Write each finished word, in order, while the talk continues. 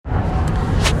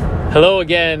Hello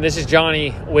again, this is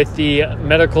Johnny with the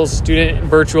Medical Student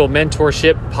Virtual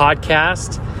Mentorship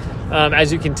Podcast.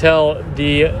 As you can tell,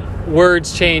 the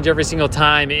words change every single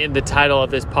time in the title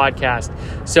of this podcast.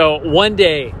 So one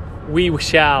day we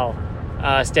shall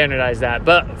standardize that.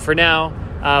 But for now,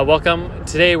 welcome.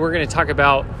 Today we're going to talk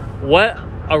about what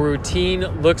a routine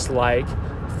looks like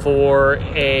for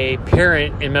a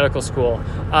parent in medical school.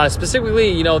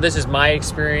 Specifically, this is my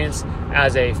experience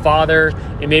as a father.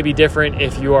 It may be different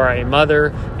if you are a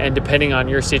mother, and depending on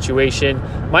your situation.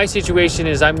 My situation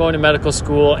is I'm going to medical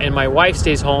school and my wife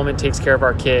stays home and takes care of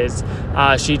our kids.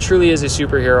 She truly is a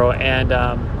superhero, and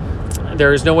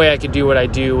there is no way I could do what I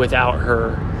do without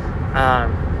her.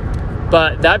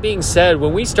 But that being said,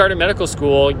 when we started medical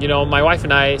school, my wife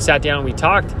and I sat down and we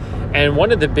talked, and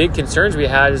one of the big concerns we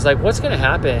had is what's going to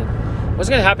happen? What's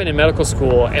going to happen in medical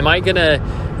school? Am I going to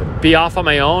be off on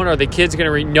my own? Are the kids going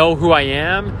to know who I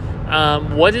am?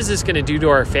 What is this going to do to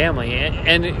our family?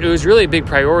 And it was really a big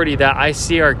priority that I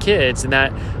see our kids and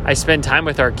that I spend time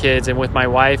with our kids and with my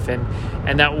wife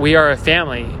and that we are a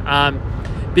family.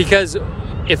 Because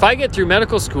if I get through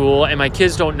medical school and my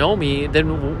kids don't know me,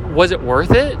 then was it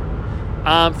worth it?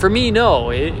 For me,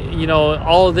 no.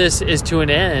 All of this is to an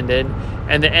end,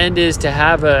 and the end is to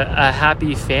have a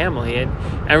happy family, and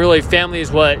really family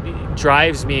is what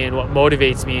drives me and what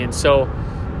motivates me. And so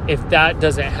if that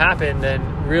doesn't happen,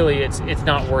 then really it's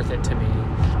not worth it to me.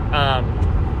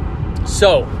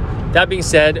 So that being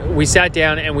said, we sat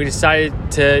down and we decided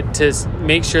to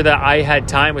make sure that I had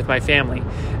time with my family.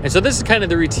 And so this is kind of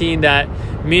the routine that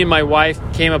me and my wife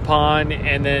came upon,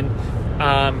 and then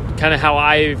kind of how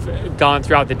I've gone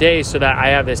throughout the day so that I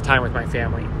have this time with my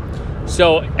family.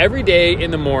 So every day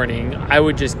in the morning, I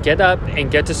would just get up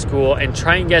and get to school and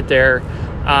try and get there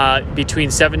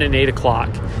between 7 and 8 o'clock.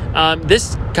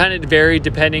 This kind of varied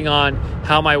depending on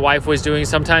how my wife was doing.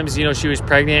 Sometimes, she was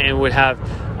pregnant and would have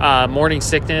morning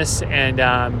sickness, and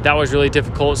that was really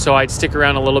difficult. So I'd stick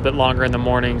around a little bit longer in the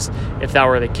mornings if that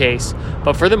were the case.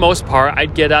 But for the most part,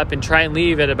 I'd get up and try and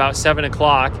leave at about 7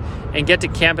 o'clock and get to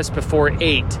campus before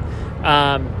 8.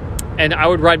 And I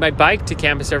would ride my bike to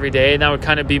campus every day, and that would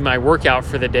kind of be my workout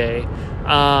for the day.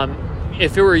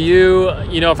 If it were you,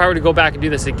 if I were to go back and do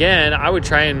this again, I would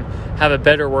try and have a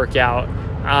better workout,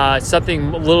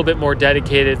 something a little bit more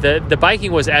dedicated. The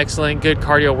biking was excellent, good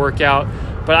cardio workout,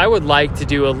 but I would like to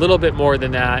do a little bit more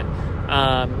than that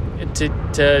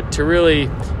to really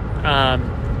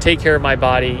take care of my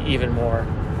body even more.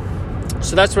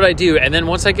 So that's what I do. And then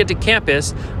once I get to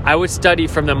campus, I would study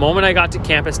from the moment I got to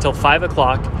campus till 5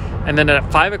 o'clock. And then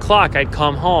at 5 o'clock, I'd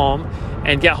come home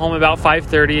and get home about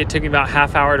 5:30. It took me about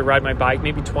half hour to ride my bike,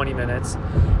 maybe 20 minutes.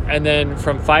 And then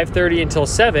from 5:30 until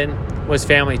 7 was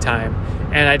family time.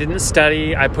 And I didn't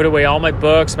study. I put away all my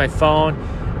books, my phone.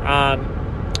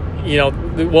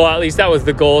 Well, at least that was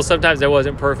the goal. Sometimes I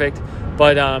wasn't perfect.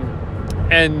 But,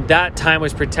 and that time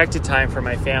was protected time for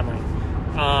my family.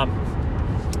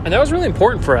 And that was really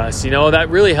important for us. That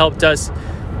really helped us.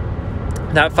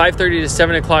 That 5:30 to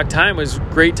 7 o'clock time was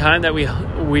great time that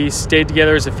we stayed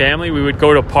together as a family. We would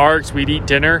go to parks, we'd eat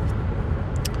dinner.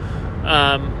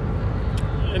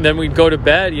 And then we'd go to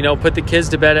bed, put the kids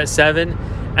to bed at 7.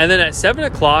 And then at 7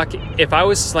 o'clock, if I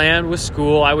was slammed with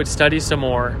school, I would study some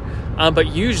more. But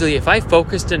usually if I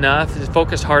focused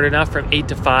hard enough from 8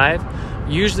 to 5,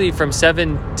 usually from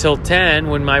 7 till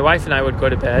 10, when my wife and I would go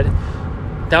to bed,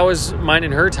 that was mine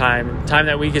and her time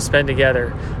that we could spend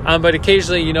together. But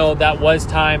occasionally, that was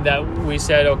time that we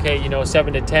said, okay,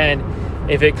 7 to 10,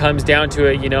 if it comes down to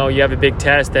it, you have a big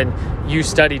test, then you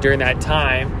study during that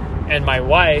time. And my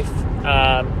wife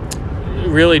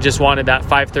really just wanted that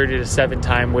 5:30 to 7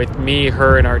 time with me,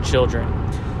 her, and our children.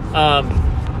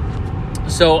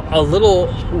 So a little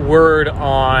word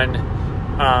on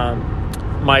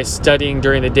my studying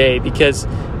during the day, because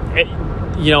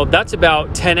that's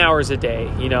about 10 hours a day,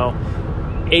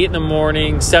 8 in the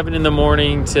morning, 7 in the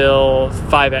morning till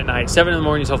 5 at night, 7 in the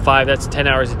morning till 5, that's 10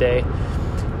 hours a day.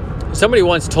 Somebody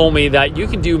once told me that you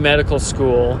can do medical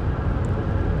school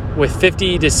with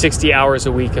 50 to 60 hours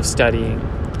a week of studying.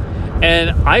 And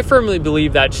I firmly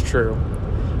believe that's true.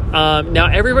 Now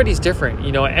everybody's different,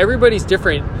 everybody's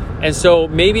different. And so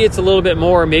maybe it's a little bit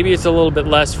more, maybe it's a little bit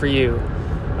less for you.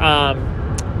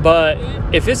 But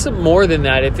if it's more than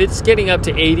that, if it's getting up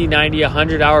to 80, 90,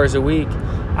 100 hours a week,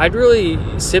 I'd really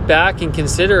sit back and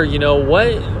consider,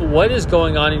 what is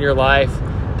going on in your life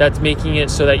that's making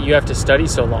it so that you have to study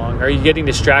so long? Are you getting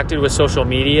distracted with social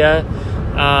media?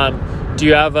 Do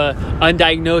you have a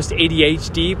undiagnosed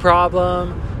ADHD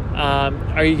problem?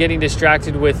 Are you getting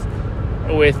distracted with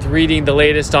reading the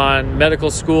latest on medical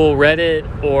school Reddit,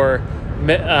 or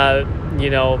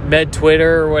med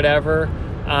Twitter or whatever?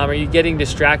 Are you getting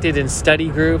distracted in study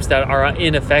groups that are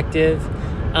ineffective?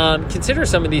 Consider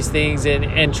some of these things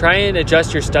and try and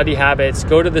adjust your study habits.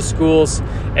 Go to the school's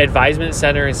advisement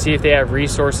center and see if they have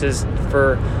resources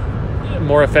for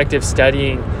more effective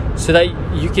studying so that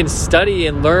you can study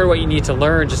and learn what you need to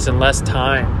learn just in less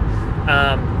time.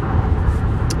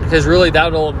 Because really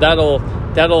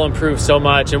that'll improve so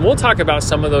much. And we'll talk about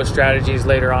some of those strategies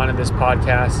later on in this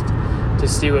podcast to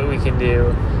see what we can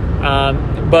do.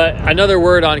 But another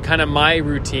word on kind of my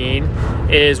routine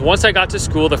is once I got to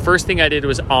school, the first thing I did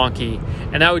was Anki.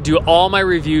 And I would do all my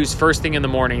reviews first thing in the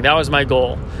morning. That was my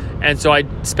goal. And so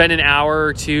I'd spend an hour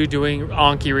or two doing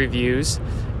Anki reviews.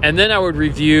 And then I would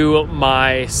review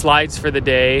my slides for the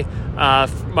day,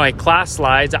 my class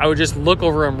slides. I would just look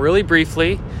over them really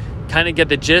briefly, kind of get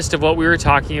the gist of what we were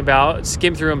talking about,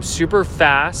 skim through them super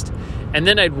fast. And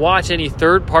then I'd watch any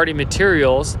third-party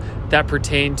materials that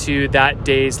pertain to that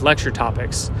day's lecture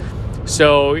topics.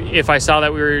 So if I saw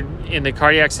that we were in the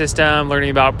cardiac system,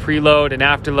 learning about preload and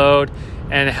afterload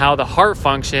and how the heart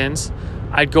functions,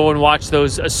 I'd go and watch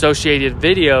those associated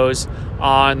videos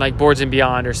on like Boards and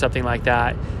Beyond or something like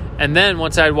that. And then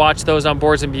once I'd watch those on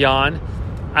Boards and Beyond,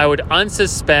 I would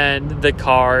unsuspend the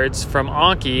cards from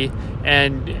Anki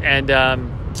and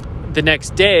the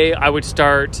next day I would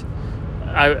start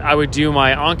I would do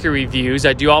my Anki reviews.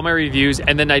 I'd do all my reviews,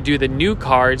 and then I'd do the new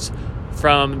cards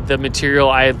from the material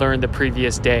I had learned the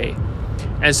previous day.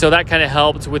 And so that kind of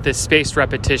helped with the spaced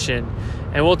repetition.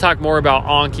 And we'll talk more about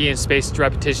Anki and spaced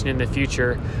repetition in the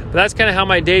future. But that's kind of how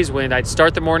my days went. I'd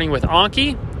start the morning with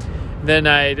Anki, then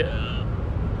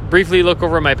I'd briefly look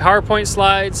over my PowerPoint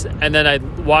slides, and then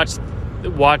I'd watch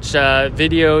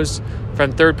videos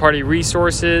from third-party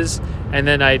resources, and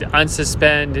then I'd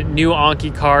unsuspend new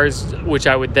Anki cards, which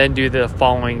I would then do the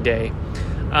following day.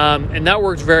 And that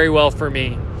worked very well for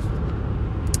me.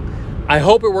 I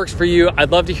hope it works for you.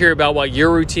 I'd love to hear about what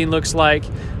your routine looks like.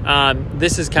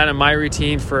 This is kind of my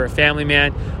routine for a family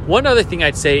man. One other thing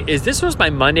I'd say is this was my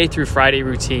Monday through Friday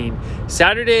routine.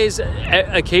 Saturdays,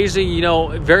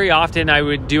 occasionally, very often I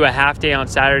would do a half day on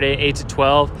Saturday, 8 to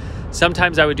 12.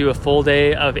 Sometimes I would do a full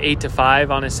day of 8 to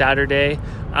 5 on a Saturday.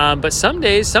 But some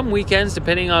days, some weekends,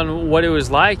 depending on what it was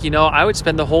like, I would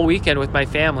spend the whole weekend with my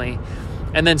family.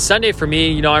 And then Sunday for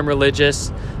me, I'm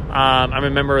religious. I'm a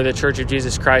member of the Church of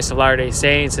Jesus Christ of Latter-day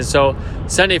Saints. And so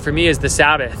Sunday for me is the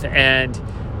Sabbath. And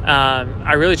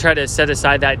I really try to set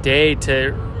aside that day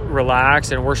to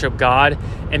relax and worship God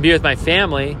and be with my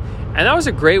family. And that was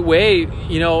a great way,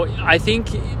 I think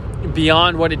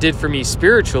beyond what it did for me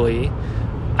spiritually,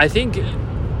 I think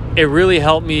it really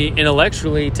helped me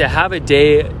intellectually to have a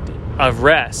day of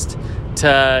rest,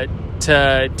 to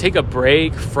take a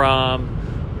break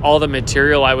from all the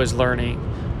material I was learning,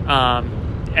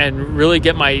 and really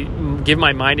give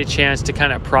my mind a chance to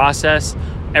kind of process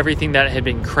everything that had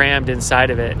been crammed inside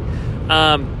of it.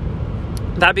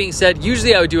 That being said,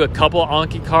 usually I would do a couple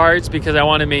Anki cards because I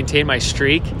want to maintain my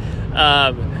streak.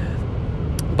 But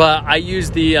I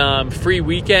used the free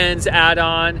weekends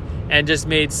add-on and just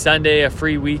made Sunday a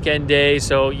free weekend day.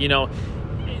 So,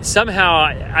 somehow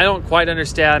I don't quite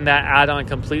understand that add-on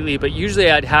completely, but usually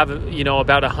I'd have,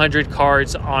 about 100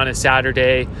 cards on a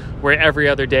Saturday, where every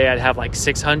other day I'd have like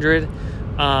 600,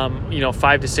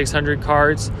 500 to 600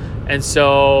 cards. And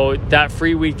so that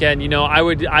free weekend, I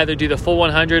would either do the full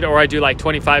 100 or I do like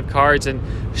 25 cards and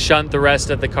shunt the rest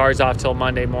of the cards off till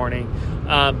Monday morning.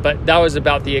 But that was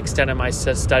about the extent of my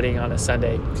studying on a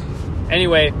Sunday.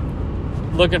 Anyway,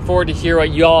 looking forward to hear what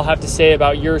you all have to say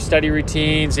about your study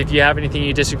routines. If you have anything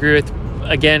you disagree with,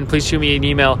 again, please shoot me an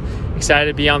email. Excited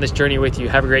to be on this journey with you.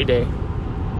 Have a great day.